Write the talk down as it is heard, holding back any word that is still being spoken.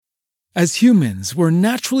As humans, we're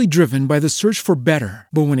naturally driven by the search for better.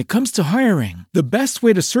 But when it comes to hiring, the best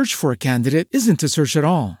way to search for a candidate isn't to search at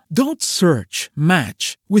all. Don't search,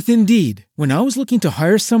 match with Indeed. When I was looking to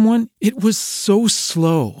hire someone, it was so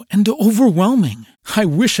slow and overwhelming. I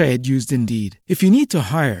wish I had used Indeed. If you need to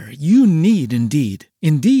hire, you need Indeed.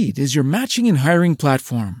 Indeed is your matching and hiring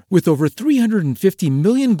platform with over 350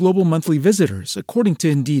 million global monthly visitors, according to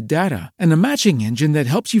Indeed data, and a matching engine that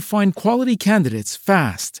helps you find quality candidates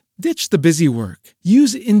fast. Ditch the busy work.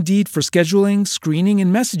 Use Indeed for scheduling, screening,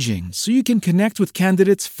 and messaging so you can connect with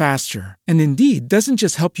candidates faster. And Indeed doesn't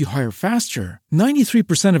just help you hire faster.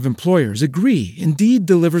 93% of employers agree Indeed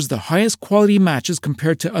delivers the highest quality matches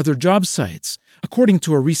compared to other job sites, according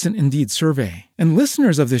to a recent Indeed survey. And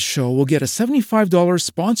listeners of this show will get a $75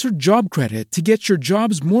 sponsored job credit to get your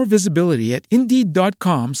jobs more visibility at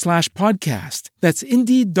Indeed.com/podcast. That's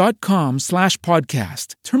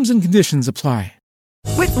Indeed.com/podcast. Terms and conditions apply.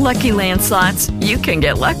 With Lucky Land Slots, you can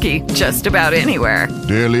get lucky just about anywhere.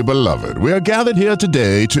 Dearly beloved, we are gathered here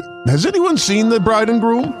today to... Has anyone seen the bride and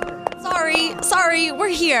groom? Sorry, we're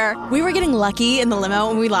here. We were getting lucky in the limo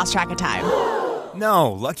and we lost track of time.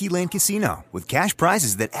 No, Lucky Land Casino, with cash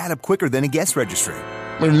prizes that add up quicker than a guest registry.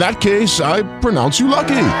 In that case, I pronounce you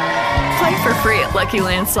lucky. Play for free at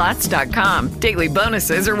LuckyLandSlots.com. Daily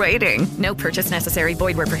bonuses are waiting. No purchase necessary.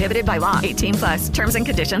 Void where prohibited by law. 18+. Terms and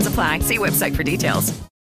conditions apply. See website for details.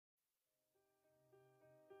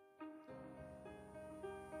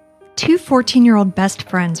 Two 14-year-old best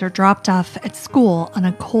friends are dropped off at school on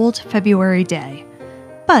a cold February day,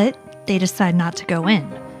 but they decide not to go in.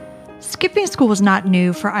 Skipping school was not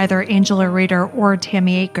new for either Angela Rader or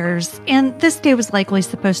Tammy Akers, and this day was likely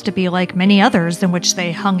supposed to be like many others in which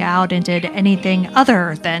they hung out and did anything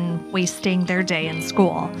other than wasting their day in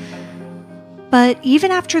school. But even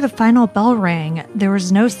after the final bell rang, there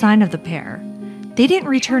was no sign of the pair. They didn't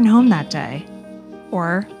return home that day,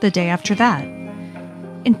 or the day after that.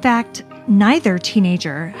 In fact, neither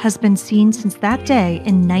teenager has been seen since that day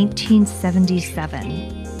in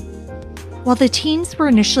 1977. While the teens were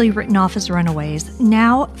initially written off as runaways,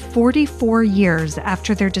 now 44 years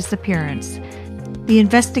after their disappearance, the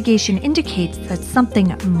investigation indicates that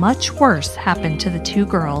something much worse happened to the two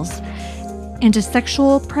girls, and a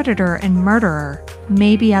sexual predator and murderer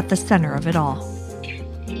may be at the center of it all.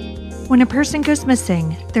 When a person goes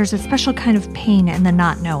missing, there's a special kind of pain in the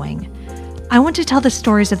not knowing. I want to tell the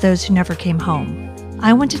stories of those who never came home.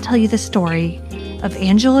 I want to tell you the story of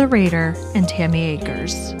Angela Rader and Tammy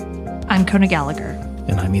Akers. I'm Kona Gallagher.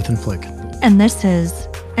 And I'm Ethan Flick. And this is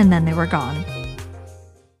And Then They Were Gone.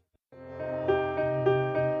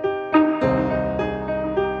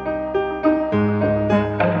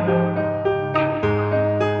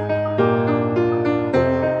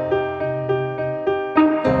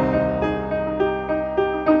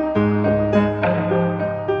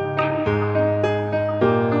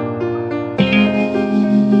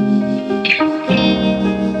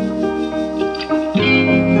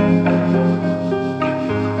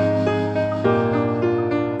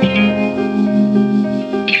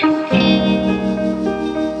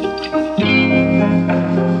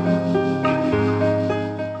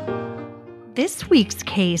 This week's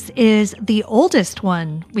case is the oldest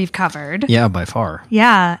one we've covered. Yeah, by far.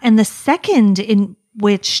 Yeah, and the second in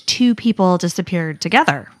which two people disappeared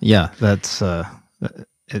together. Yeah, that's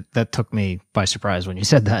that took me by surprise when you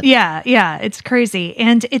said that. Yeah, it's crazy.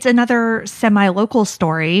 And it's another semi-local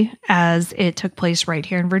story as it took place right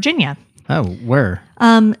here in Virginia. Oh, where?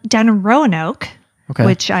 Down in Roanoke, okay.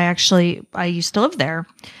 Which I used to live there.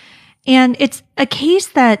 And it's a case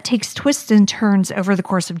that takes twists and turns over the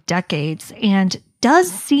course of decades and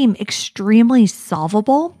does seem extremely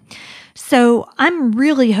solvable. So I'm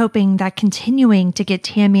really hoping that continuing to get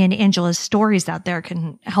Tammy and Angela's stories out there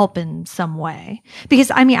can help in some way. Because,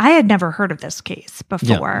 I mean, I had never heard of this case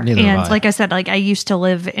before. Yeah, and like I said, I used to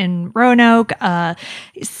live in Roanoke.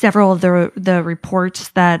 Several of the reports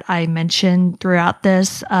that I mentioned throughout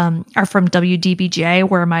this are from WDBJ,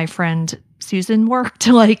 where my friend Susan worked.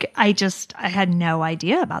 I had no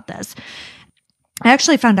idea about this. I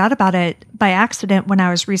actually found out about it by accident when I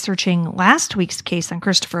was researching last week's case on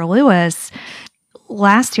Christopher Lewis.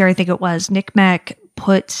 Last year, I think it was, NCMEC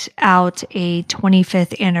put out a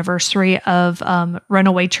 25th anniversary of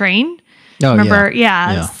Runaway Train. Oh, remember?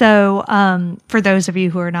 Yeah. So for those of you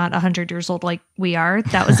who are not 100 years old like we are,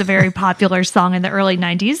 that was a very popular song in the early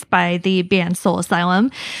 90s by the band Soul Asylum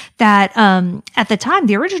that at the time,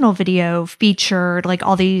 the original video featured like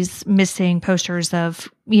all these missing posters of,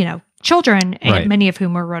 children, and many of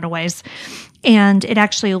whom were runaways. And it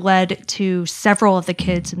actually led to several of the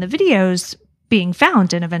kids in the videos being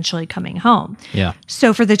found and eventually coming home. Yeah.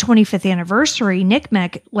 So for the 25th anniversary,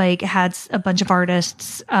 NCMEC had a bunch of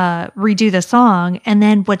artists redo the song. And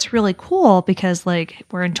then what's really cool, because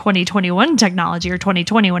we're in 2021 technology, or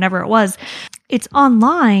 2020, whenever it was, it's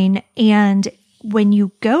online. And when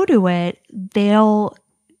you go to it, they'll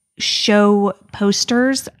show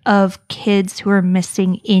posters of kids who are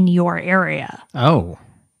missing in your area. Oh.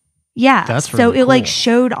 Yeah. That's really so it cool.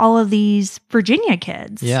 Showed all of these Virginia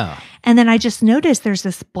kids. Yeah. And then I just noticed there's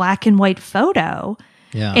this black and white photo.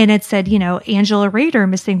 Yeah. And it said, Angela Rader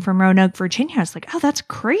missing from Roanoke, Virginia. I was like, oh, that's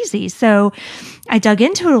crazy. So I dug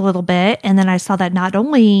into it a little bit. And then I saw that not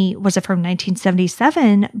only was it from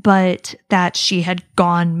 1977, but that she had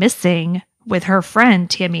gone missing with her friend,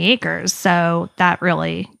 Tammy Akers. So that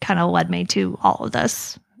really kind of led me to all of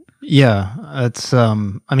this. Yeah. It's,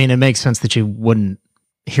 it makes sense that you wouldn't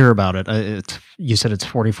hear about it. You said it's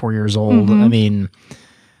 44 years old. Mm-hmm. I mean,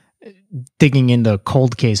 digging into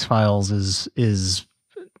cold case files is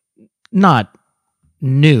not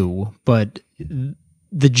new, but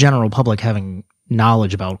the general public having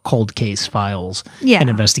knowledge about cold case files and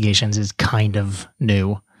investigations is kind of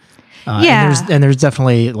new. And there's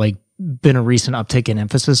definitely been a recent uptick in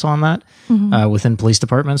emphasis on that within police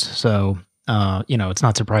departments. So, it's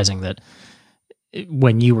not surprising that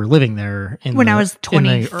when you were living there I was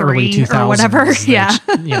 23 or whatever,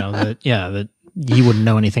 that you wouldn't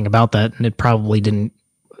know anything about that, and it probably didn't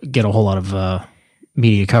get a whole lot of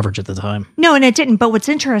media coverage at the time. No, and it didn't. But what's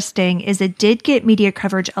interesting is it did get media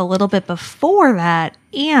coverage a little bit before that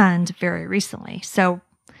and very recently. So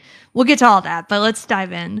we'll get to all that, but let's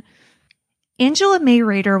dive in. Angela May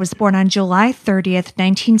Rader was born on July 30th,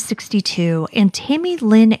 1962, and Tammy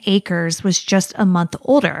Lynn Akers was just a month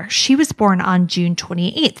older. She was born on June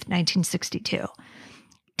 28th, 1962.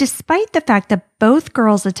 Despite the fact that both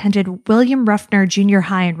girls attended William Ruffner Junior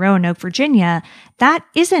High in Roanoke, Virginia, that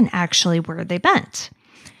isn't actually where they went.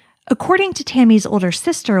 According to Tammy's older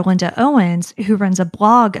sister, Linda Owens, who runs a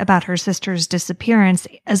blog about her sister's disappearance,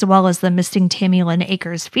 as well as the Missing Tammy Lynn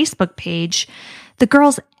Akers Facebook page, the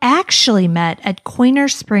girls actually met at Coiner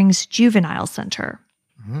Springs Juvenile Center.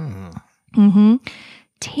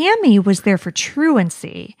 Tammy was there for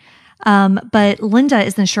truancy, but Linda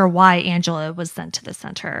isn't sure why Angela was sent to the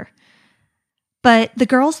center. But the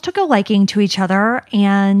girls took a liking to each other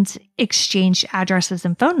and exchanged addresses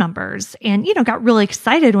and phone numbers and, got really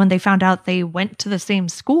excited when they found out they went to the same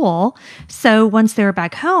school. So once they were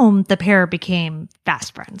back home, the pair became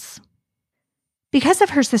fast friends. Because of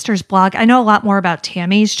her sister's blog, I know a lot more about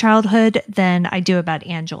Tammy's childhood than I do about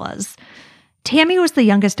Angela's. Tammy was the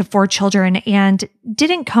youngest of 4 children and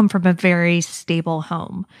didn't come from a very stable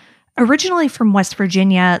home. Originally from West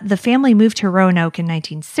Virginia, the family moved to Roanoke in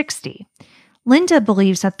 1960. Linda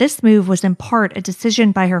believes that this move was in part a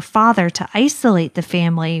decision by her father to isolate the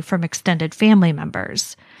family from extended family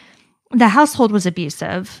members. The household was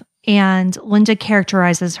abusive, and Linda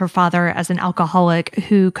characterizes her father as an alcoholic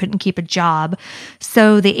who couldn't keep a job,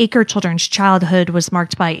 so the Aker children's childhood was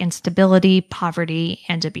marked by instability, poverty,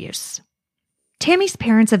 and abuse. Tammy's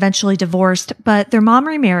parents eventually divorced, but their mom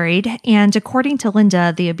remarried, and according to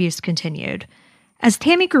Linda, the abuse continued. As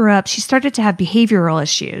Tammy grew up, she started to have behavioral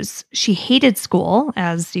issues. She hated school,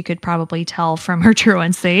 as you could probably tell from her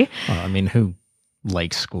truancy. Well, who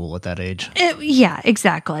likes school at that age? Yeah,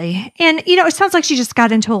 exactly. And, it sounds like she just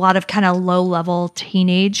got into a lot of kind of low-level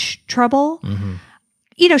teenage trouble. Mm-hmm.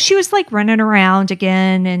 She was running around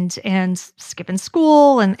again and skipping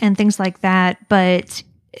school and things like that. But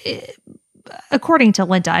according to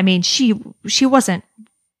Linda, she wasn't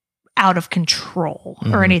out of control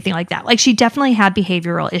or anything like that. She definitely had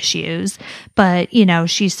behavioral issues, but,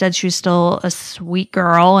 she said she was still a sweet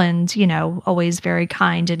girl and, always very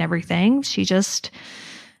kind and everything. She just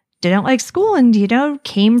didn't like school and,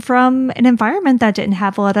 came from an environment that didn't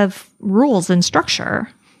have a lot of rules and structure.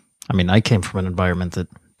 I came from an environment that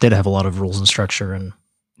did have a lot of rules and structure, and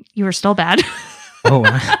you were still bad.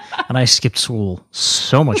 And I skipped school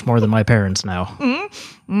so much more than my parents now.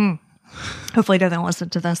 Hopefully they don't listen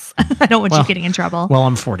to this. I don't want you getting in trouble. Well,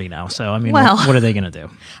 I'm 40 now, so what are they going to do?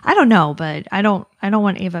 I don't know, but I don't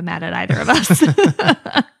want Ava mad at either of us.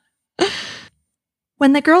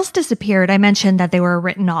 When the girls disappeared, I mentioned that they were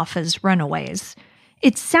written off as runaways.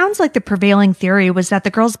 It sounds like the prevailing theory was that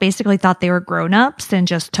the girls basically thought they were grown-ups and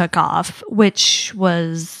just took off, which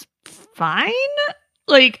was fine.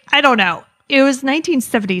 I don't know. It was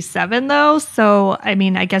 1977, though, so, I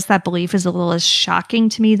guess that belief is a little less shocking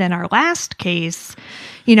to me than our last case,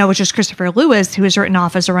 which is Christopher Lewis, who was written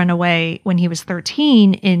off as a runaway when he was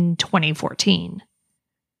 13 in 2014.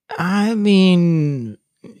 Yeah,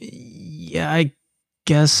 I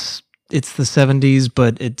guess it's the 70s,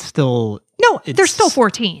 but it's still... No, they're still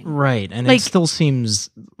 14. Right. And Like- it still seems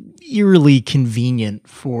eerily convenient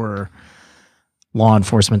for law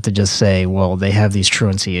enforcement to just say, well, they have these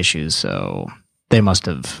truancy issues, so they must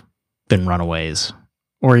have been runaways.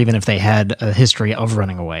 Or even if they had a history of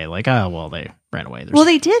running away, like, oh, well, they ran away. There's Well,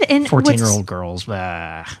 they did. And 14-year-old girls.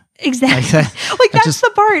 Exactly. Like that's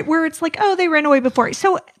the part where it's like, oh, they ran away before.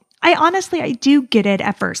 So I do get it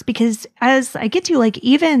at first, because as I get to, like,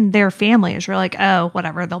 even their families were like, oh,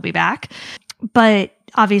 whatever, they'll be back. But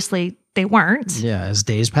obviously they weren't. Yeah, as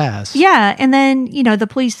days pass. Yeah. And then, the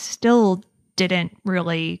police still didn't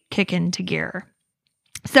really kick into gear.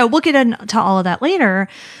 So we'll get into all of that later.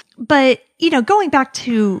 But, going back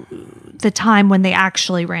to the time when they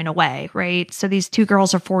actually ran away, right? So these two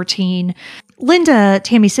girls are 14. Linda,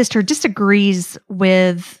 Tammy's sister, disagrees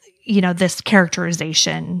with, this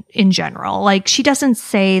characterization in general. Like, she doesn't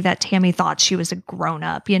say that Tammy thought she was a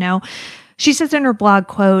grown-up, She says in her blog,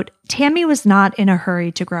 quote, "Tammy was not in a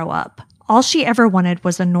hurry to grow up. All she ever wanted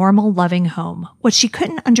was a normal, loving home. What she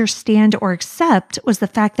couldn't understand or accept was the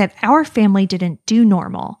fact that our family didn't do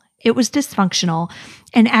normal. It was dysfunctional,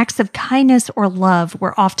 and acts of kindness or love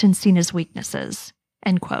were often seen as weaknesses."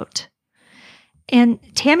 End quote. And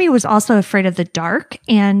Tammy was also afraid of the dark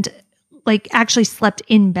and actually slept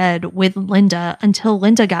in bed with Linda until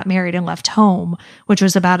Linda got married and left home, which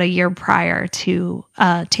was about a year prior to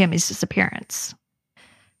Tammy's disappearance.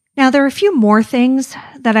 Now, there are a few more things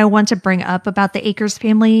that I want to bring up about the Akers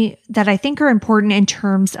family that I think are important in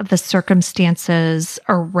terms of the circumstances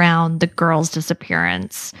around the girl's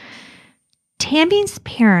disappearance. Tammy's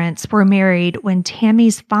parents were married when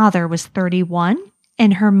Tammy's father was 31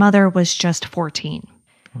 and her mother was just 14.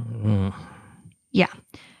 Yeah.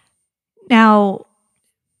 Now,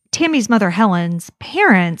 Tammy's mother, Helen's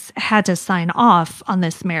parents had to sign off on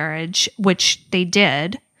this marriage, which they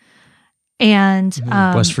did. And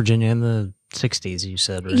West Virginia in the 60s, you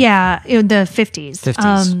said, right? Yeah, in the 50s.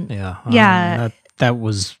 50s. Yeah. That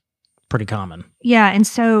was pretty common. Yeah. And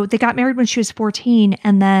so they got married when she was 14.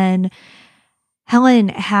 And then Helen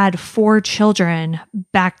had 4 children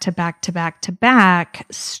back to back to back to back,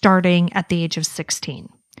 starting at the age of 16.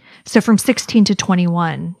 So from 16 to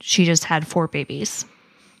 21, she just had 4 babies.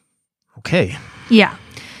 Okay. Yeah.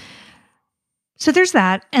 So there's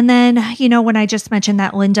that. And then, when I just mentioned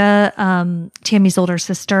that Linda, Tammy's older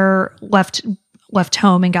sister, left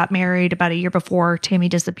home and got married about a year before Tammy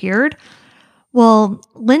disappeared. Well,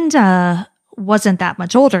 Linda wasn't that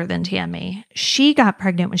much older than Tammy. She got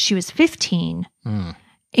pregnant when she was 15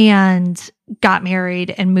 and got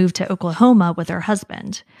married and moved to Oklahoma with her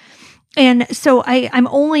husband. And so I'm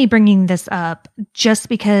only bringing this up just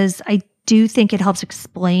because I do think it helps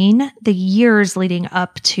explain the years leading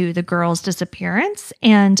up to the girl's disappearance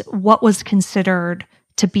and what was considered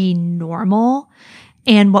to be normal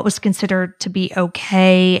and what was considered to be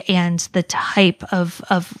okay and the type of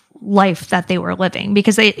life that they were living,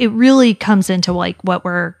 because it really comes into what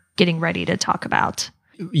we're getting ready to talk about.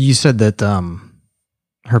 You said that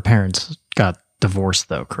her parents got divorced,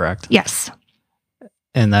 though, correct? Yes.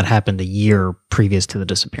 And that happened a year previous to the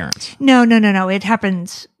disappearance. No. It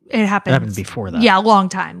happened before that. Yeah, a long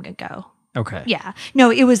time ago. Okay. Yeah.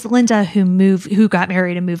 No, it was Linda who got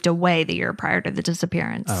married and moved away the year prior to the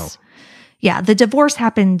disappearance. Oh. Yeah, the divorce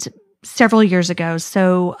happened several years ago.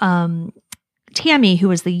 So Tammy, who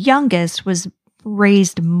was the youngest, was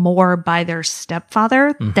raised more by their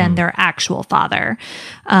stepfather than their actual father.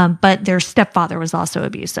 But their stepfather was also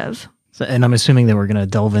abusive. So, and I'm assuming that we're going to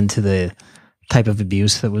delve into the type of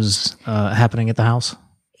abuse that was happening at the house?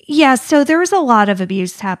 Yeah, so there was a lot of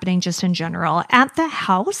abuse happening just in general. At the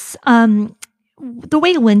house, the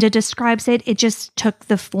way Linda describes it, it just took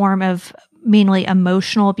the form of mainly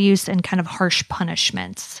emotional abuse and kind of harsh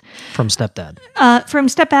punishments. From stepdad? From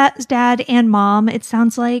stepdad and mom, it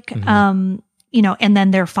sounds like. And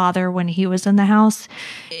then their father when he was in the house.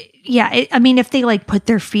 Yeah, if they put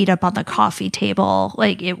their feet up on the coffee table,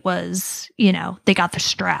 it was, they got the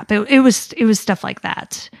strap. It was stuff like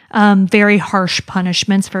that. Very harsh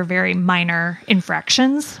punishments for very minor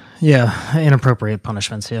infractions. Yeah, inappropriate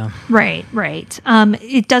punishments, yeah. Right.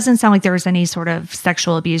 It doesn't sound like there was any sort of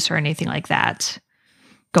sexual abuse or anything like that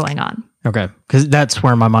going on. Okay, because that's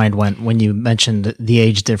where my mind went when you mentioned the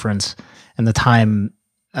age difference and the time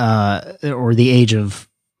or the age of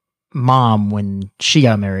mom when she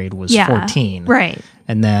got married was 14. Right.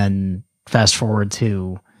 And then fast forward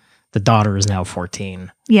to the daughter is now 14.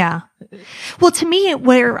 Yeah. Well, to me,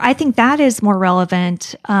 where I think that is more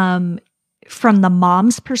relevant from the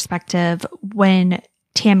mom's perspective, when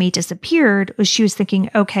Tammy disappeared was she was thinking,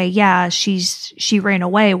 okay, yeah, she ran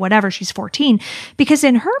away, whatever, she's 14. Because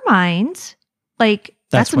in her mind, like,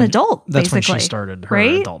 that's an adult, that's basically. When she started her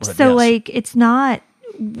right? adulthood. So, yes. like, it's not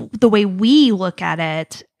the way we look at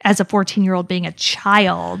it as a 14-year-old being a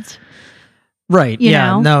child. Right. You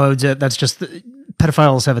yeah. know? No, that's just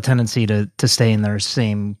pedophiles have a tendency to stay in their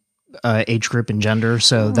same age group and gender.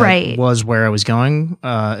 So that was where I was going,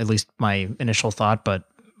 at least my initial thought. But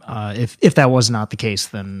if that was not the case,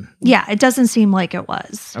 then... Yeah, it doesn't seem like it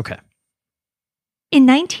was. Okay. In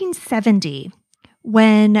 1970,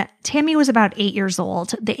 when Tammy was about 8 years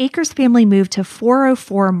old, the Akers family moved to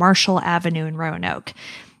 404 Marshall Avenue in Roanoke.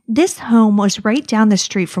 This home was right down the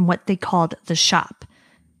street from what they called the shop.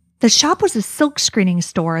 The shop was a silk screening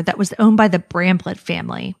store that was owned by the Bramblett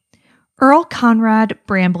family. Earl Conrad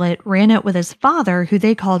Bramblett ran it with his father, who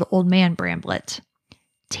they called Old Man Bramblett.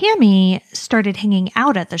 Tammy started hanging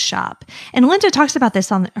out at the shop, and Linda talks about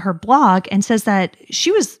this on her blog and says that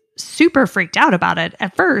she was super freaked out about it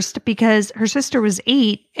at first because her sister was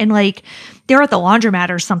 8 and like they were at the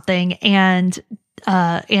laundromat or something, and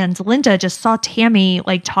Linda just saw Tammy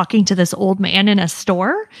like talking to this old man in a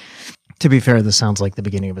store. To be fair, this sounds like the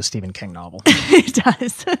beginning of a Stephen King novel. It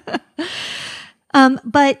does.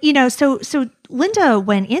 But, you know, so Linda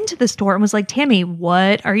went into the store and was like, Tammy,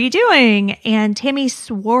 what are you doing? And Tammy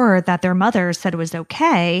swore that their mother said it was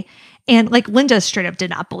okay. And like Linda straight up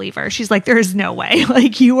did not believe her. She's like, there's no way.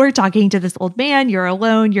 Like, you were talking to this old man. You're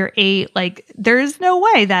alone. You're 8. Like, there's no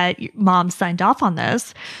way that mom signed off on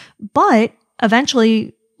this. But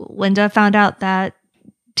eventually, Linda found out that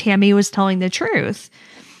Tammy was telling the truth.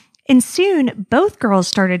 And soon, both girls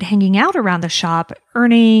started hanging out around the shop,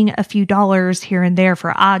 earning a few dollars here and there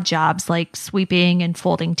for odd jobs like sweeping and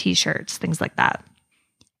folding t-shirts, things like that.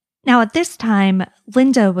 Now, at this time,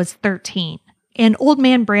 Linda was 13, and Old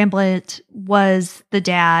Man Bramblett was the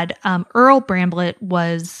dad. Earl Bramblett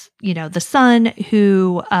was, you know, the son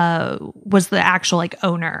who was the actual like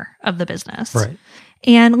owner of the business. Right.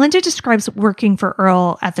 And Linda describes working for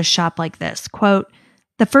Earl at the shop like this, quote,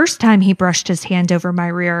 "The first time he brushed his hand over my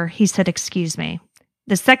rear, he said, 'Excuse me.'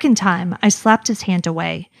 The second time, I slapped his hand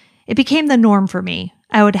away. It became the norm for me.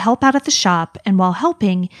 I would help out at the shop, and while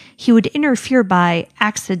helping, he would interfere by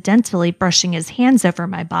accidentally brushing his hands over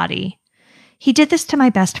my body. He did this to my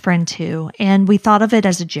best friend too, and we thought of it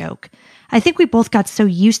as a joke. I think we both got so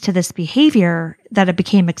used to this behavior that it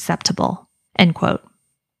became acceptable." End quote.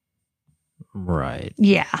 Right.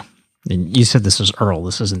 Yeah. And you said this is Earl.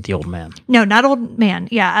 This isn't the old man. No, not old man.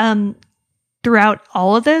 Yeah. Throughout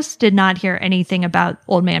all of this, did not hear anything about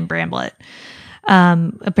Old Man Bramblett.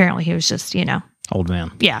 Apparently he was just, you know. Old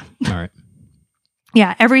man. Yeah. All right.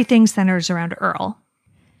 Yeah. Everything centers around Earl.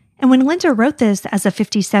 And when Linda wrote this as a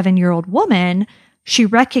 57-year-old woman, she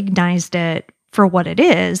recognized it for what it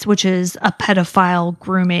is, which is a pedophile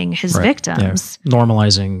grooming his victims. Yeah.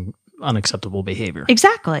 Normalizing unacceptable behavior.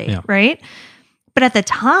 Exactly. Yeah. Right. But at the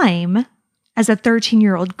time, as a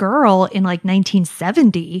 13-year-old girl in like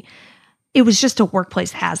 1970, it was just a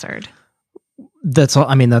workplace hazard. That's all.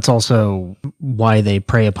 I mean, that's also why they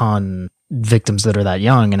prey upon victims that are that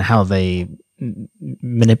young and how they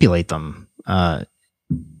manipulate them,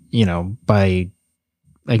 you know, by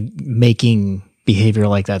like making behavior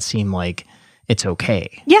like that seem like it's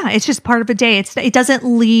okay. Yeah, it's just part of a day. It doesn't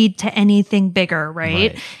lead to anything bigger,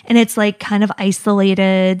 right? And it's like kind of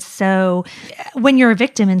isolated. So when you're a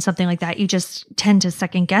victim in something like that, you just tend to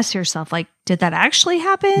second guess yourself. Like, did that actually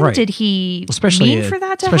happen? Right. Did he especially mean for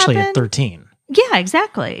that to happen? Especially at 13. Yeah,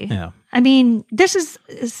 exactly. Yeah. I mean, this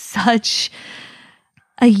is such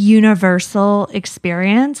a universal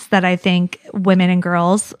experience that I think women and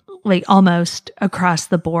girls, like almost across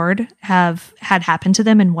the board, have had happen to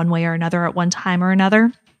them in one way or another at one time or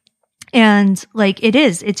another. And like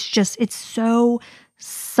it's so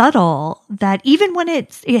subtle that even when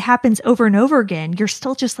it happens over and over again, you're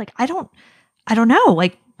still just like, I don't know.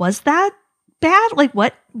 Like, was that bad? Like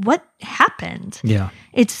what happened? Yeah.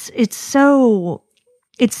 It's so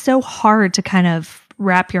hard to kind of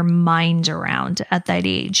wrap your mind around at that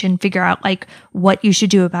age and figure out like what you should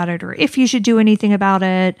do about it or if you should do anything about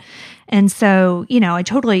it. And so, you know, I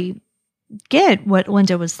totally get what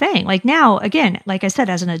Linda was saying. Like now, again, like I said,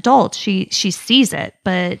 as an adult, she sees it,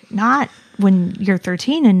 but not when you're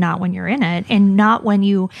 13 and not when you're in it and not when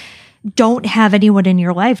you don't have anyone in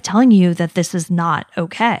your life telling you that this is not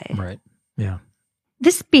okay. Right. Yeah.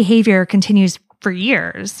 This behavior continues for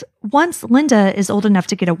years. Once Linda is old enough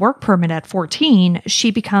to get a work permit at 14, she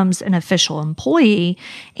becomes an official employee,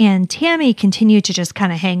 and Tammy continued to just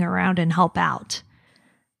kind of hang around and help out.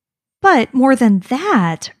 But more than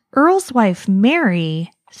that, Earl's wife,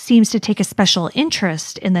 Mary, seems to take a special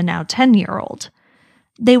interest in the now 10-year-old.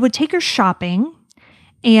 They would take her shopping,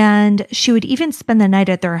 and she would even spend the night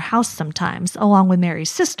at their house sometimes, along with Mary's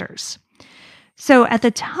sisters. So at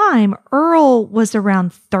the time, Earl was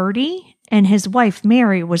around 30, and his wife,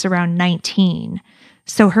 Mary, was around 19.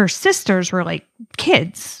 So her sisters were like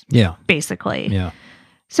kids, basically. Yeah.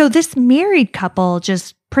 So this married couple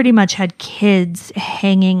just pretty much had kids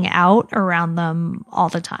hanging out around them all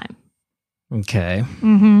the time. Okay.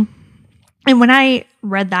 Mm-hmm. And when I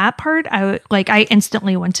read that part, I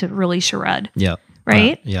instantly went to really Sherrod. Yeah.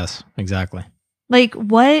 Right? Yes, exactly. Like,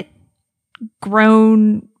 what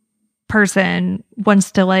grown person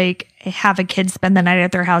wants to have a kid spend the night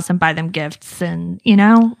at their house and buy them gifts and,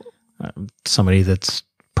 Somebody that's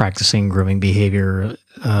practicing grooming behavior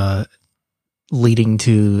leading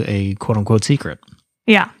to a quote-unquote secret.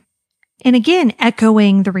 Yeah. And again,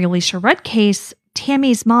 echoing the Alicia Rudd case,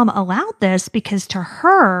 Tammy's mom allowed this because to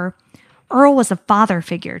her, Earl was a father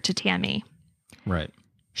figure to Tammy. Right.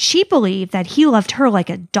 She believed that he loved her like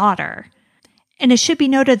a daughter. And it should be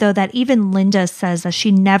noted, though, that even Linda says that she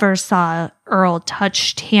never saw Earl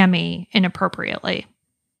touch Tammy inappropriately.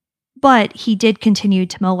 But he did continue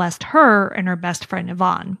to molest her and her best friend,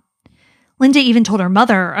 Yvonne. Linda even told her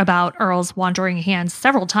mother about Earl's wandering hands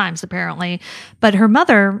several times, apparently. But her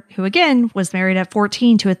mother, who again was married at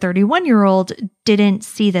 14 to a 31-year-old, didn't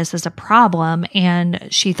see this as a problem, and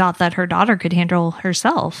she thought that her daughter could handle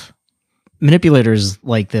herself. Manipulators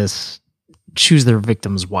like this choose their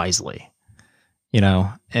victims wisely,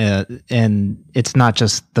 and it's not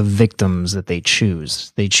just the victims that they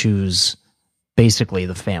choose. They choose basically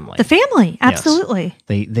the family. The family, absolutely.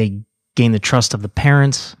 Yes. They gain the trust of the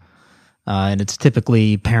parents, and it's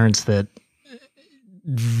typically parents that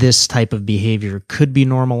this type of behavior could be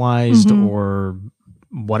normalized or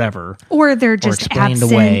whatever. Or they're just explained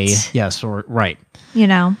absent. away. Yes, or right.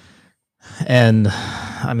 And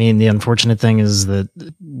I mean, the unfortunate thing is that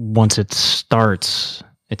once it starts,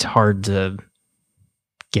 it's hard to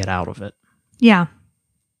get out of it. Yeah.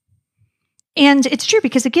 And it's true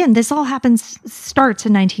because, again, this all starts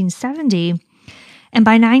in 1970. And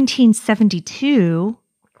by 1972,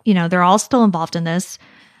 they're all still involved in this.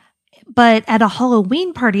 But at a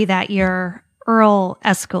Halloween party that year, Earl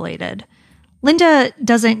escalated. Linda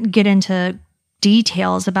doesn't get into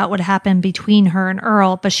details about what happened between her and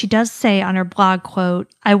Earl, but she does say on her blog,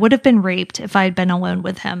 quote, "I would have been raped if I had been alone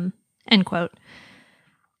with him," end quote.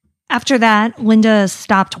 After that, Linda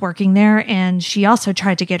stopped working there, and she also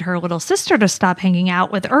tried to get her little sister to stop hanging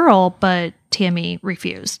out with Earl, but Tammy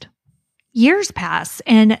refused. Years pass,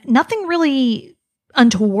 and nothing really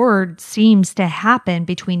untoward seems to happen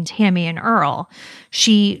between Tammy and Earl.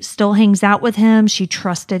 She still hangs out with him, she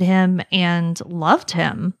trusted him, and loved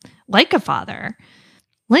him like a father.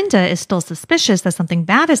 Linda is still suspicious that something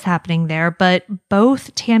bad is happening there, but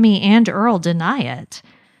both Tammy and Earl deny it.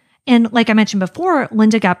 And like I mentioned before,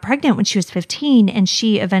 Linda got pregnant when she was 15, and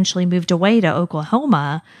she eventually moved away to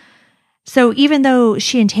Oklahoma. So even though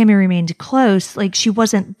she and Tammy remained close, she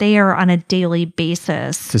wasn't there on a daily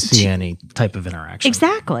basis to see any type of interaction.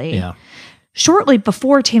 Exactly. Yeah. Shortly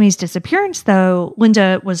before Tammy's disappearance, though,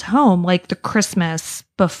 Linda was home the Christmas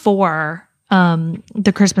before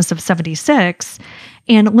the Christmas of 76.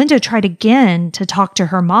 And Linda tried again to talk to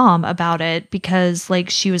her mom about it because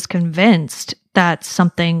she was convinced that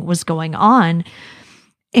something was going on.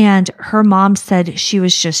 And her mom said she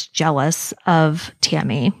was just jealous of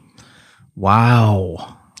Tammy.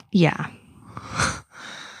 Wow. Yeah.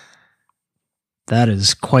 That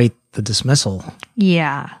is quite the dismissal.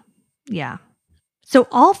 Yeah. Yeah. So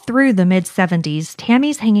all through the mid-70s,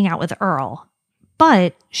 Tammy's hanging out with Earl,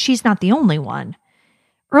 but she's not the only one.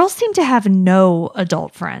 Earl seemed to have no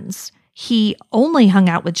adult friends. He only hung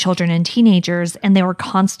out with children and teenagers, and they were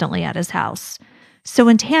constantly at his house. So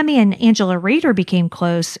when Tammy and Angela Rader became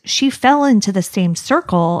close, she fell into the same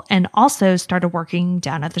circle and also started working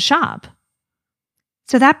down at the shop.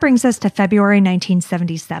 So that brings us to February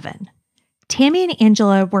 1977. Tammy and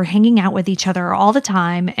Angela were hanging out with each other all the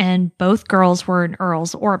time, and both girls were in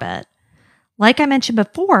Earl's orbit. Like I mentioned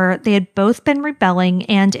before, they had both been rebelling,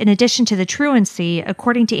 and in addition to the truancy,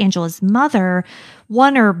 according to Angela's mother,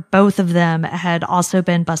 one or both of them had also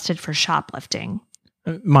been busted for shoplifting.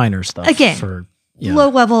 Minor stuff. Again,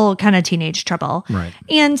 low-level kind of teenage trouble. Right.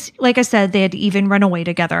 And like I said, they had even run away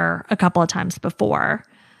together a couple of times before.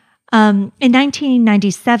 In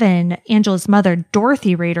 1997, Angela's mother,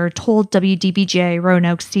 Dorothy Rader, told WDBJ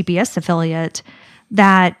Roanoke's CBS affiliate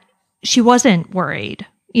that she wasn't worried,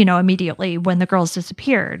 immediately when the girls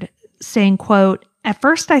disappeared, saying, quote, "At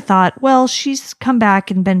first I thought, well, she's come back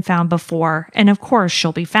and been found before, and of course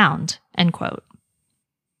she'll be found," end quote.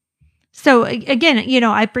 So again,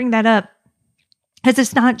 I bring that up because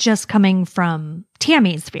it's not just coming from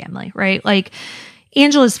Tammy's family, right? Like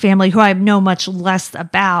Angela's family, who I know much less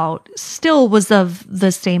about, still was of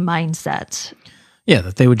the same mindset. Yeah,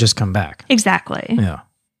 that they would just come back. Exactly. Yeah.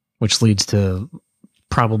 Which leads to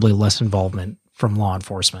probably less involvement from law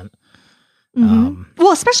enforcement.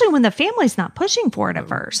 Well, especially when the family's not pushing for it at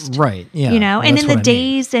first. Right. Yeah. And in the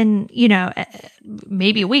days and,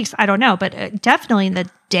 maybe weeks, I don't know, but definitely in the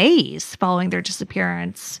days following their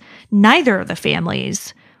disappearance, neither of the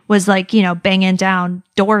families was like, banging down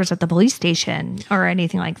doors at the police station or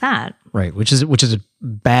anything like that. Right. Which is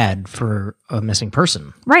bad for a missing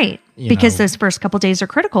person. Right. Because those first couple days are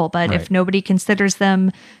critical. But if nobody considers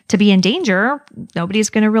them to be in danger, nobody's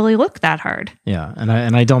going to really look that hard. Yeah.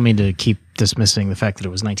 And I don't mean to keep dismissing the fact that it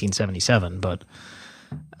was 1977, but,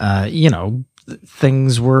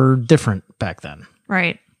 things were different back then.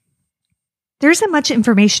 Right. There isn't much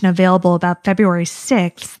information available about February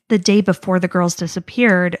 6th, the day before the girls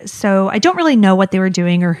disappeared, so I don't really know what they were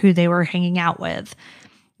doing or who they were hanging out with.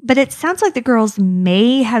 But it sounds like the girls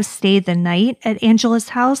may have stayed the night at Angela's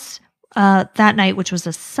house that night, which was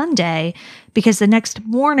a Sunday, because the next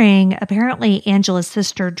morning, apparently Angela's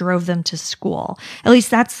sister drove them to school. At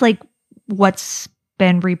least that's like what's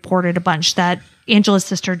been reported a bunch, that Angela's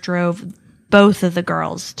sister drove both of the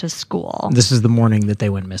girls to school. This is the morning that they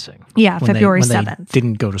went missing. Yeah, February 7th. They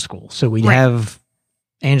didn't go to school. So we have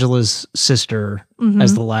Angela's sister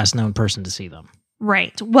as the last known person to see them.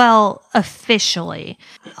 Right. Well, officially.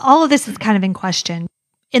 All of this is kind of in question.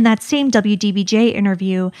 In that same WDBJ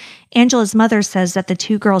interview, Angela's mother says that the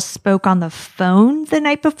two girls spoke on the phone the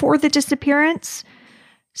night before the disappearance.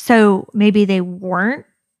 So maybe they weren't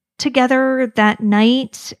together that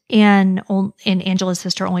night, and Angela's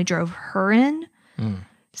sister only drove her in.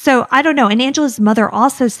 So I don't know. And Angela's mother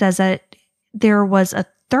also says that there was a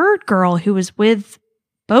third girl who was with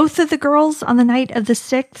both of the girls on the night of the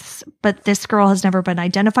 6th, but this girl has never been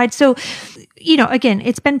identified. So, again,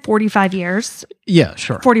 it's been 45 years. Yeah,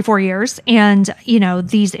 sure. 44 years. And,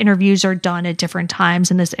 these interviews are done at different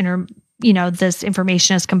times, and this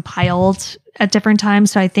information is compiled at different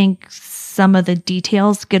times. So I think some of the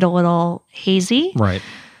details get a little hazy. Right.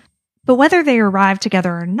 But whether they arrived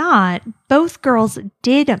together or not, both girls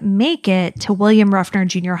did make it to William Ruffner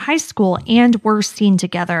Junior High School and were seen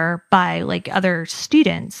together by other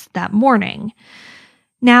students that morning.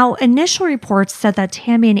 Now, initial reports said that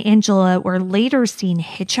Tammy and Angela were later seen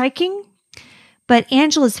hitchhiking, but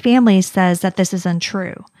Angela's family says that this is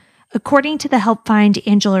untrue. According to the Help Find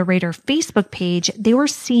Angela Rader Facebook page, they were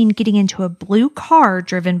seen getting into a blue car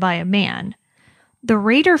driven by a man. The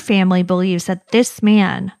Rader family believes that this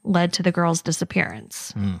man led to the girls'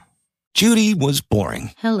 disappearance. Judy was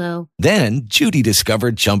boring. Hello. Then Judy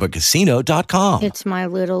discovered ChumbaCasino.com. It's my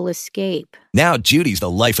little escape. Now Judy's the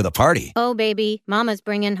life of the party. Oh, baby, mama's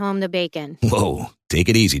bringing home the bacon. Whoa, take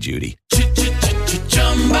it easy, Judy.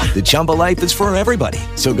 The Chumba life is for everybody.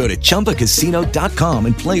 So go to ChumbaCasino.com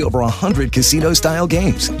and play over 100 casino-style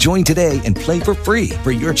games. Join today and play for free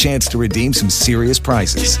for your chance to redeem some serious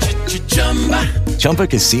prizes.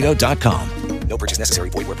 ChumbaCasino.com. No purchase necessary.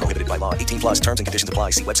 Void where prohibited by law. 18+ terms and conditions apply.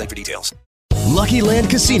 See website for details. Lucky Land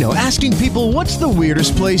Casino, asking people, what's the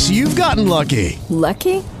weirdest place you've gotten lucky?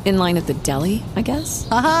 Lucky? In line at the deli, I guess?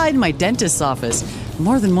 Aha, in my dentist's office.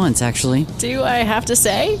 More than once, actually. Do I have to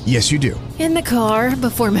say? Yes, you do. In the car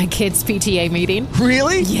before my kids' PTA meeting.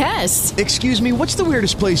 Really? Yes. Excuse me, what's the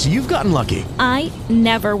weirdest place you've gotten lucky? I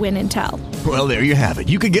never win and tell. Well, there you have it.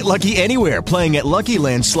 You can get lucky anywhere, playing at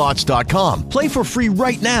LuckyLandSlots.com. Play for free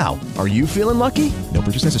right now. Are you feeling lucky? No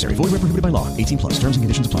purchase necessary. Void where prohibited by law. 18+. Terms and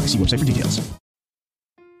conditions apply. See website for details.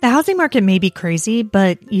 The housing market may be crazy,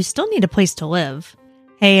 but you still need a place to live.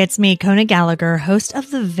 Hey, it's me, Kona Gallagher, host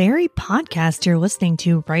of the very podcast you're listening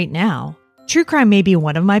to right now. True crime may be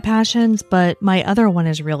one of my passions, but my other one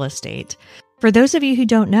is real estate. For those of you who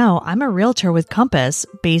don't know, I'm a realtor with Compass,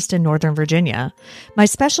 based in Northern Virginia. My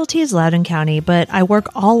specialty is Loudoun County, but I work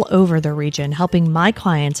all over the region helping my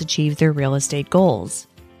clients achieve their real estate goals.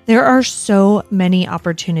 There are so many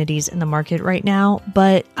opportunities in the market right now,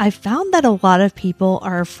 but I've found that a lot of people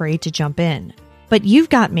are afraid to jump in. But you've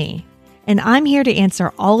got me, and I'm here to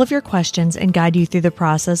answer all of your questions and guide you through the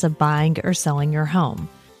process of buying or selling your home.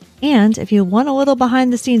 And if you want a little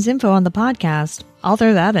behind the scenes info on the podcast, I'll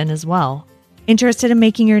throw that in as well. Interested in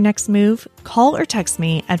making your next move? Call or text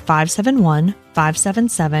me at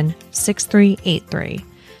 571-577-6383.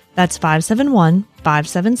 That's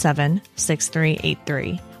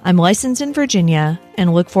 571-577-6383. I'm licensed in Virginia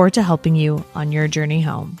and look forward to helping you on your journey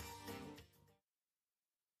home.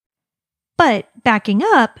 But backing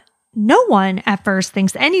up, no one at first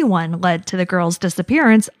thinks anyone led to the girls'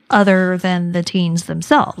 disappearance other than the teens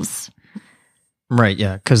themselves. Right,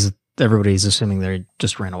 yeah, because everybody's assuming they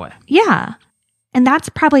just ran away. Yeah. And that's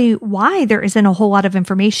probably why there isn't a whole lot of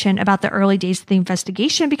information about the early days of the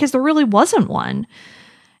investigation, because there really wasn't one.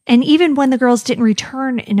 And even when the girls didn't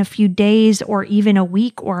return in a few days or even a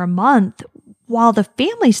week or a month, while the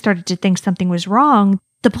family started to think something was wrong,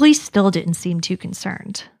 the police still didn't seem too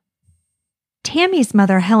concerned. Tammy's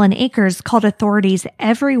mother, Helen Akers, called authorities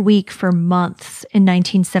every week for months in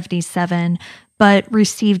 1977, but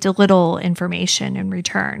received little information in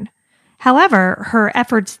return. However, her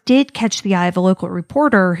efforts did catch the eye of a local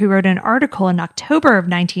reporter who wrote an article in October of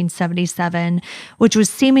 1977, which was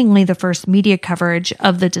seemingly the first media coverage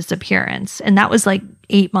of the disappearance. And that was like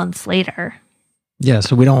 8 months later. Yeah,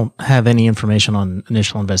 so we don't have any information on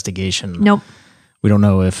initial investigation. Nope. We don't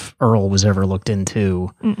know if Earl was ever looked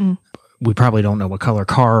into. Mm-mm. We probably don't know what color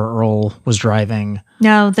car Earl was driving.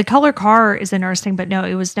 No, the color car is interesting, but no,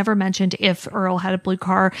 it was never mentioned if Earl had a blue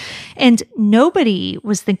car. And nobody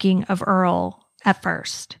was thinking of Earl at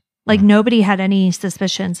first. Like, nobody had any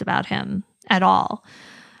suspicions about him at all.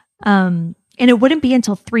 And it wouldn't be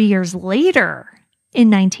until 3 years later,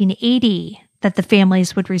 in 1980, that the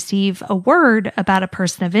families would receive a word about a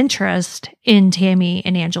person of interest in Tammy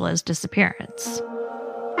and Angela's disappearance.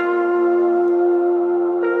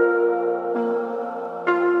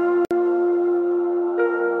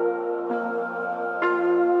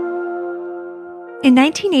 In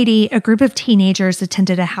 1980, a group of teenagers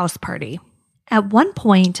attended a house party. At one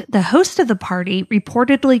point, the host of the party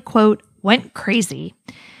reportedly, quote, went crazy.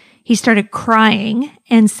 He started crying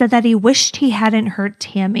and said that he wished he hadn't hurt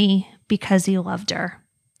Tammy because he loved her.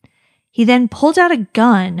 He then pulled out a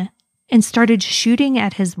gun and started shooting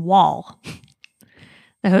at his wall.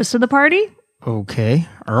 The host of the party? Okay.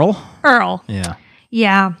 Earl? Earl. Yeah.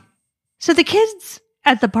 Yeah. So the kids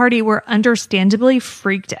at the party were understandably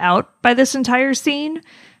freaked out by this entire scene,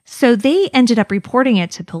 so they ended up reporting it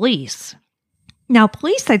to police. Now,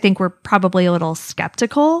 police, I think, were probably a little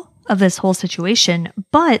skeptical of this whole situation,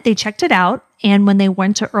 but they checked it out, and when they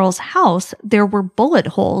went to Earl's house, there were bullet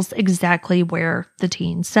holes exactly where the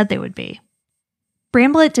teens said they would be.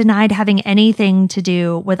 Bramblett denied having anything to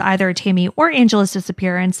do with either Tammy or Angela's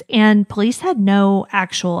disappearance, and police had no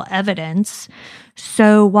actual evidence.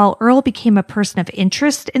 So while Earl became a person of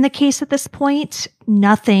interest in the case at this point,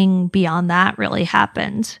 nothing beyond that really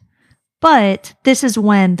happened. But this is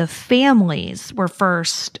when the families were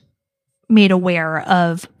first made aware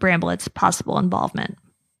of Bramblett's possible involvement.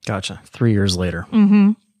 Gotcha. 3 years later.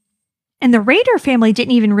 Mm-hmm. And the Rader family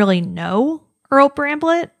didn't even really know Earl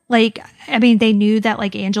Bramblett. They knew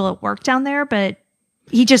that Angela worked down there, but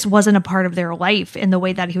he just wasn't a part of their life in the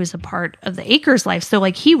way that he was a part of the Akers' life. So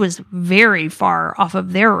he was very far off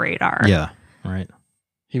of their radar. Yeah, right.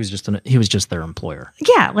 He was just their employer.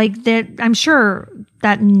 Yeah, I'm sure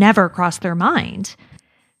that never crossed their mind.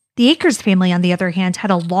 The Akers family, on the other hand,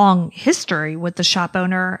 had a long history with the shop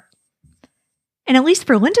owner. And at least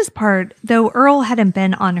for Linda's part, though Earl hadn't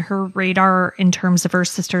been on her radar in terms of her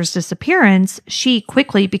sister's disappearance, she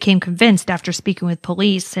quickly became convinced after speaking with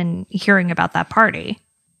police and hearing about that party.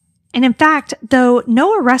 And in fact, though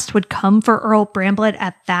no arrest would come for Earl Bramblett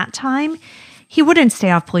at that time, he wouldn't stay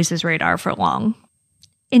off police's radar for long.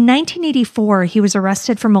 In 1984, he was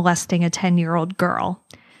arrested for molesting a 10-year-old girl,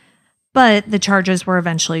 but the charges were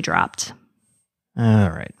eventually dropped. All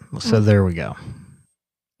right. So there we go.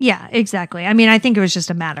 Yeah, exactly. I think it was just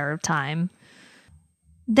a matter of time.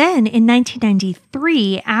 Then in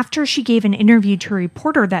 1993, after she gave an interview to a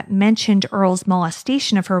reporter that mentioned Earl's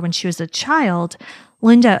molestation of her when she was a child,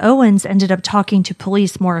 Linda Owens ended up talking to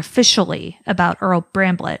police more officially about Earl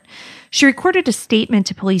Bramblett. She recorded a statement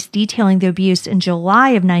to police detailing the abuse in July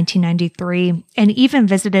of 1993 and even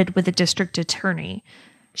visited with the district attorney.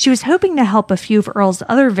 She was hoping to help a few of Earl's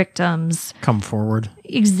other victims come forward.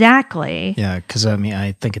 Exactly. Yeah, because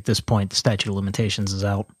I think at this point the statute of limitations is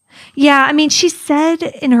out. Yeah, she said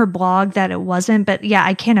in her blog that it wasn't, but yeah,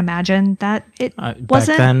 I can't imagine that it wasn't. Back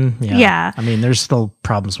then, yeah. Yeah. There's still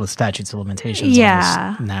problems with statutes of limitations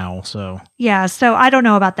yeah. on this now, so. Yeah, so I don't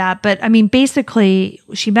know about that, but basically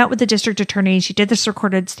she met with the district attorney, she did this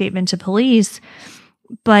recorded statement to police,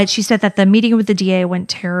 but she said that the meeting with the DA went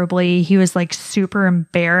terribly. He was super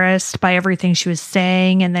embarrassed by everything she was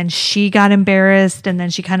saying, and then she got embarrassed, and then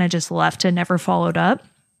she kind of just left and never followed up,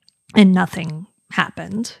 and nothing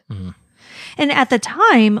happened. Mm-hmm. And at the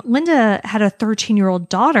time, Linda had a 13-year-old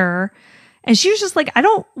daughter, and she was just I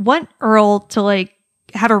don't want Earl to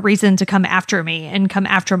have a reason to come after me and come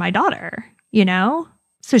after my daughter,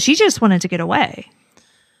 So she just wanted to get away.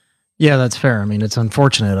 Yeah, that's fair. I mean, it's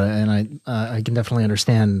unfortunate, and I can definitely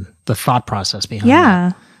understand the thought process behind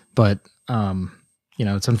that. But,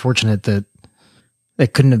 it's unfortunate that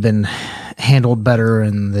it couldn't have been handled better,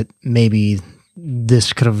 and that maybe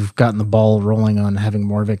this could have gotten the ball rolling on having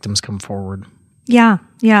more victims come forward. Yeah,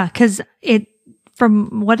 because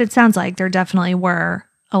from what it sounds like, there definitely were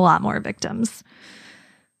a lot more victims.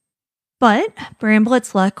 But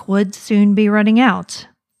Bramblett's luck would soon be running out.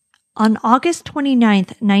 On August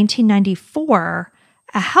 29th, 1994,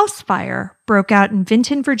 a house fire broke out in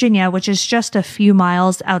Vinton, Virginia, which is just a few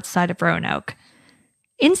miles outside of Roanoke.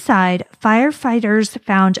 Inside, firefighters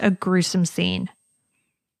found a gruesome scene.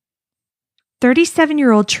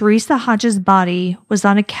 37-year-old Teresa Hodges' body was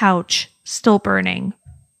on a couch, still burning.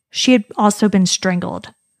 She had also been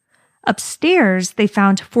strangled. Upstairs, they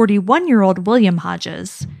found 41-year-old William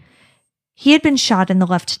Hodges. He had been shot in the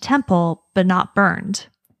left temple, but not burned.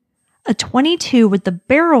 A .22 with the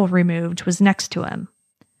barrel removed was next to him.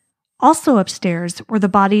 Also upstairs were the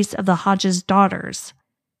bodies of the Hodges daughters,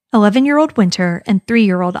 11-year-old Winter and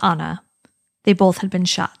 3-year-old Anna. They both had been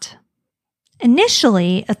shot.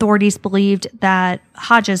 Initially, authorities believed that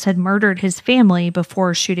Hodges had murdered his family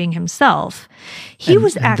before shooting himself.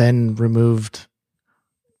 Then removed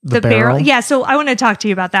the barrel? Yeah, so I want to talk to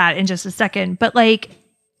you about that in just a second. But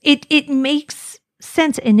it makes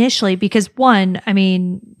sense initially because one, I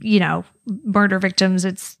mean, murder victims,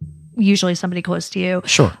 it's usually somebody close to you.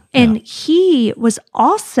 Sure. And he was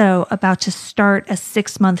also about to start a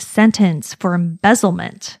 6-month sentence for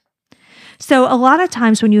embezzlement. So a lot of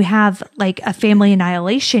times when you have a family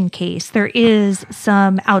annihilation case, there is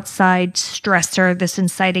some outside stressor, this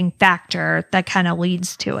inciting factor that kind of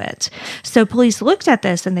leads to it. So police looked at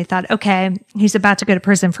this and they thought, okay, he's about to go to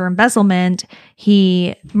prison for embezzlement.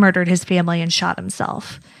 He murdered his family and shot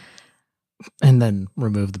himself. And then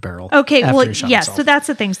removed the barrel. Okay, well, yes, so that's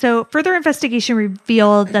the thing. So further investigation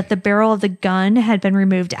revealed that the barrel of the gun had been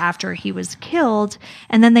removed after he was killed,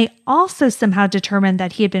 and then they also somehow determined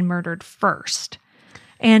that he had been murdered first.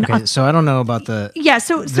 And okay, so I don't know about the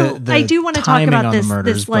the I do want to talk about this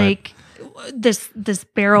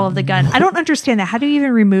barrel of the gun. I don't understand that. How do you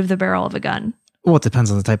even remove the barrel of a gun? Well, it depends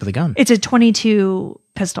on the type of the gun. It's a .22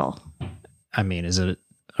 pistol. I mean, is it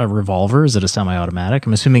a revolver? Is it a semi-automatic?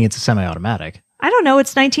 I'm assuming it's a semi-automatic. I don't know.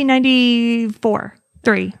 It's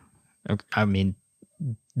 1994-3. I mean,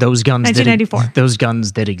 those guns. 1994. Those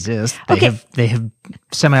guns did exist. They have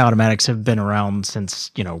semi-automatics have been around since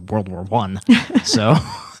World War I. So,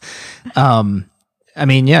 I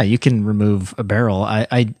mean, yeah, you can remove a barrel.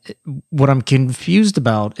 What I'm confused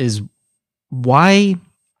about is why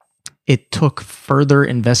it took further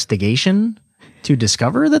investigation to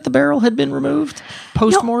discover that the barrel had been removed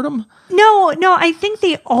post-mortem? No, I think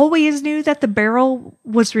they always knew that the barrel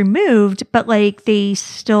was removed, but they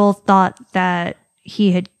still thought that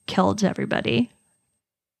he had killed everybody.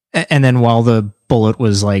 And then while the bullet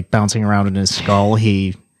was bouncing around in his skull,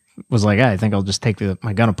 he was like, I think I'll just take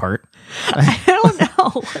my gun apart. I don't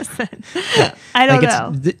know. Listen, I don't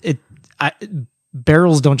know.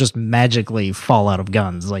 Barrels don't just magically fall out of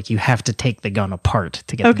guns. You have to take the gun apart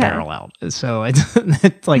to get the barrel out. So I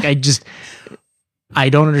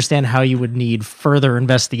don't understand how you would need further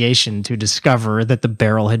investigation to discover that the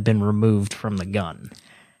barrel had been removed from the gun.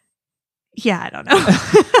 Yeah, I don't know.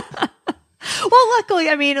 Well, luckily,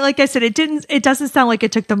 I mean, like I said, it doesn't sound like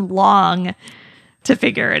it took them long to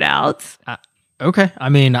figure it out. Okay. I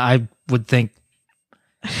mean, I would think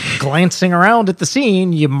glancing around at the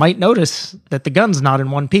scene, you might notice that the gun's not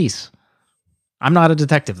in one piece. I'm not a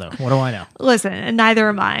detective, though. What do I know? Listen, neither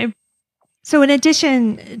am I. So in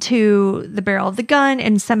addition to the barrel of the gun,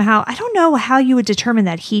 and somehow, I don't know how you would determine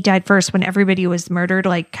that he died first when everybody was murdered,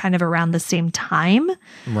 kind of around the same time.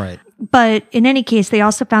 Right. But in any case, they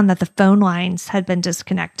also found that the phone lines had been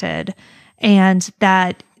disconnected and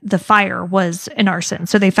that the fire was an arson.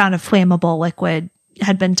 So they found a flammable liquid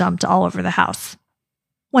had been dumped all over the house.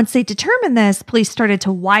 Once they determined this, police started to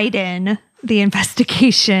widen the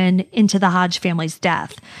investigation into the Hodge family's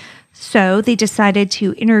death. So they decided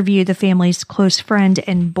to interview the family's close friend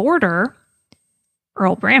and boarder,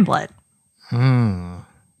 Earl Bramblett.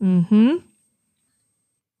 Mm-hmm.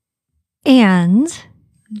 And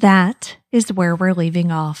that is where we're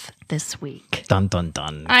leaving off this week. Dun, dun,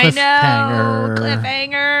 dun. I know.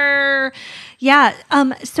 Cliffhanger. Yeah.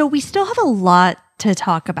 So we still have a lot to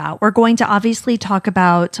talk about. We're going to obviously talk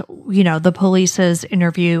about, the police's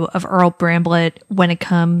interview of Earl Bramblett when it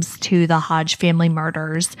comes to the Hodge family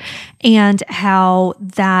murders and how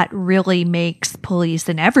that really makes police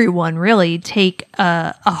and everyone really take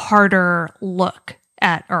a harder look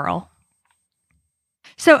at Earl.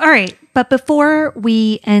 So, all right. But before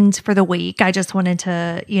we end for the week, I just wanted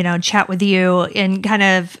to, chat with you and kind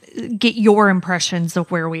of get your impressions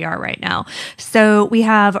of where we are right now. So we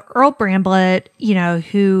have Earl Bramblett,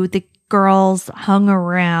 who the girls hung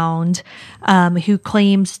around, who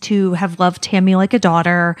claims to have loved Tammy like a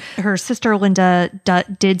daughter. Her sister Linda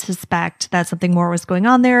did suspect that something more was going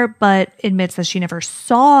on there, but admits that she never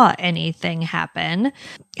saw anything happen.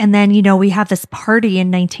 And then, we have this party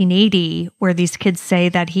in 1980 where these kids say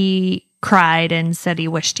that he cried and said he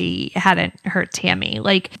wished he hadn't hurt Tammy.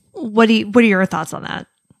 Like, what are your thoughts on that?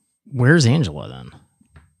 Where's Angela then?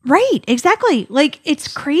 Right, exactly. Like, it's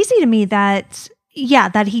crazy to me that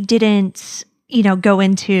he didn't, go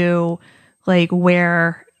into like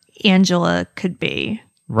where Angela could be.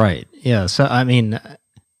 Right. Yeah. So, I mean,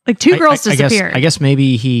 like two girls disappeared. I guess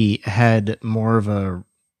maybe he had more of a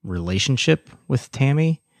relationship with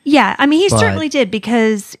Tammy. Yeah. I mean, he certainly did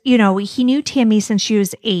because, he knew Tammy since she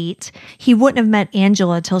was 8. He wouldn't have met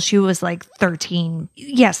Angela till she was like 13.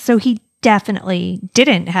 Yes. So he definitely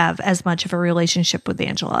didn't have as much of a relationship with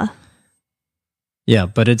Angela. Yeah,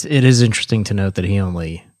 but it is interesting to note that he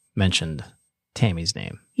only mentioned Tammy's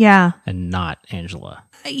name. Yeah. And not Angela.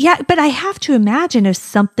 Yeah, but I have to imagine if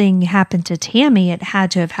something happened to Tammy, it had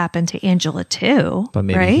to have happened to Angela too. But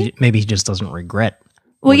maybe right? maybe he just doesn't regret.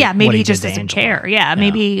 Well, maybe he just doesn't care. Yeah,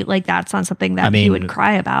 maybe like that's not something that he would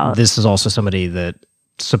cry about. This is also somebody that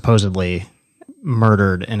supposedly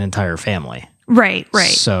murdered an entire family. Right.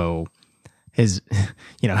 So his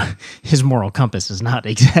moral compass is not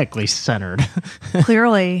exactly centered.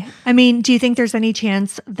 Clearly. I mean, do you think there's any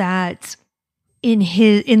chance that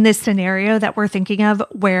in this scenario that we're thinking of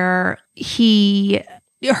where he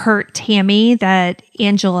hurt Tammy, that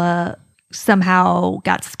Angela somehow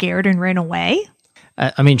got scared and ran away?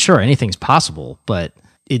 I mean, sure, anything's possible, but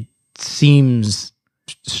it seems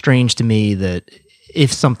strange to me that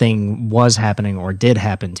if something was happening or did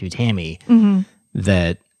happen to Tammy,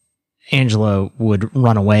 that Angela would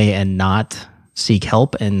run away and not seek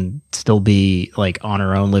help and still be like on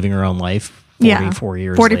her own, living her own life 44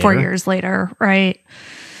 years 44 years later, right?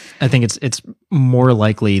 I think it's more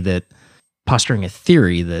likely that, posturing a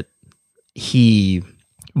theory that he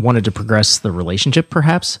wanted to progress the relationship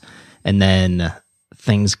perhaps, and then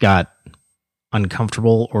things got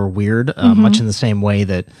uncomfortable or weird, much in the same way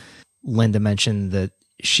that Linda mentioned that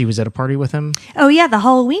she was at a party with him. Oh yeah, the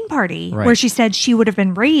Halloween party where she said she would have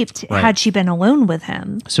been raped had she been alone with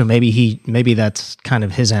him. So maybe that's kind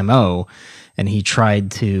of his MO, and he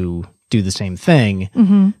tried to do the same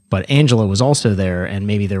thing, but Angela was also there, and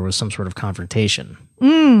maybe there was some sort of confrontation.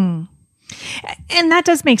 And that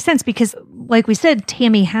does make sense because, like we said,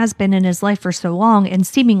 Tammy has been in his life for so long, and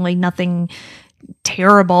seemingly nothing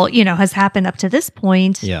terrible, has happened up to this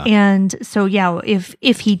point. Yeah. And so,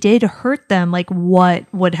 if he did hurt them, like what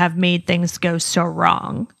would have made things go so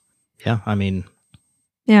wrong? Yeah. I mean,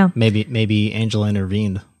 yeah, maybe Angela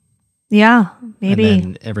intervened. Yeah, maybe. And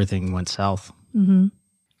then everything went south.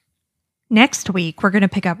 Next week, we're going to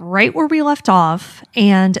pick up right where we left off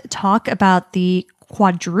and talk about the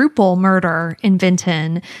quadruple murder in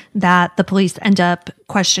Vinton that the police end up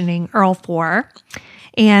questioning Earl for.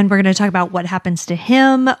 And we're going to talk about what happens to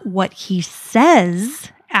him, what he says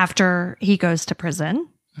after he goes to prison.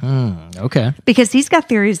 Okay. Because he's got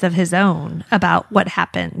theories of his own about what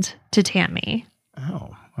happened to Tammy.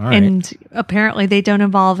 Oh, all right. And apparently they don't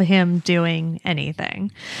involve him doing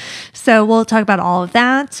anything. So we'll talk about all of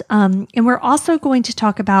that. And we're also going to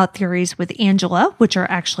talk about theories with Angela, which are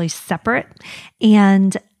actually separate,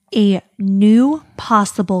 and a new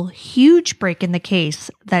possible huge break in the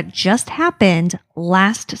case that just happened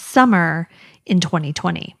last summer in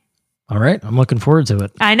 2020. All right. I'm looking forward to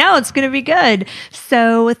it. I know it's going to be good.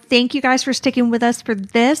 So thank you guys for sticking with us for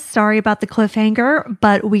this. Sorry about the cliffhanger,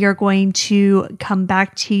 but we are going to come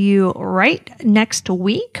back to you right next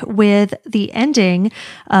week with the ending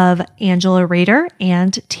of Angela Rader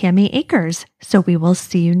and Tammy Akers. So we will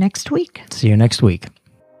see you next week. See you next week.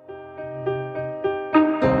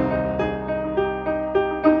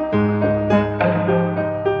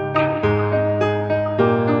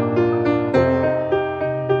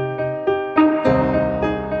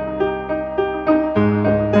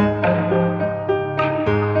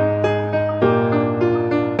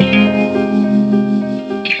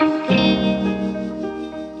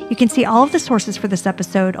 You can see all of the sources for this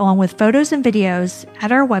episode, along with photos and videos,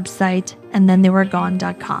 at our website,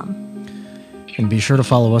 andthentheyweregone.com. And be sure to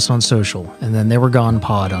follow us on social, and Then They Were Gone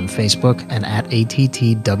Pod on Facebook and at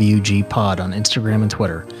ATTWG Pod on Instagram and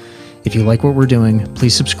Twitter. If you like what we're doing,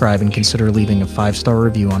 please subscribe and consider leaving a 5-star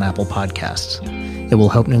review on Apple Podcasts. It will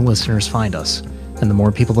help new listeners find us. And the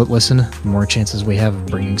more people that listen, the more chances we have of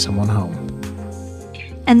bringing someone home.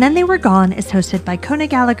 And Then They Were Gone is hosted by Kona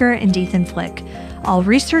Gallagher and Ethan Flick. All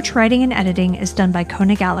research, writing, and editing is done by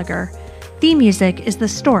Kona Gallagher. Theme music is The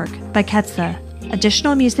Stork by Ketsa.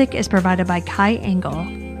 Additional music is provided by Kai Engel.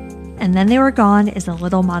 And Then They Were Gone is a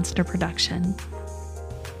Little Monster production.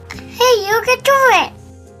 Hey, you can do it!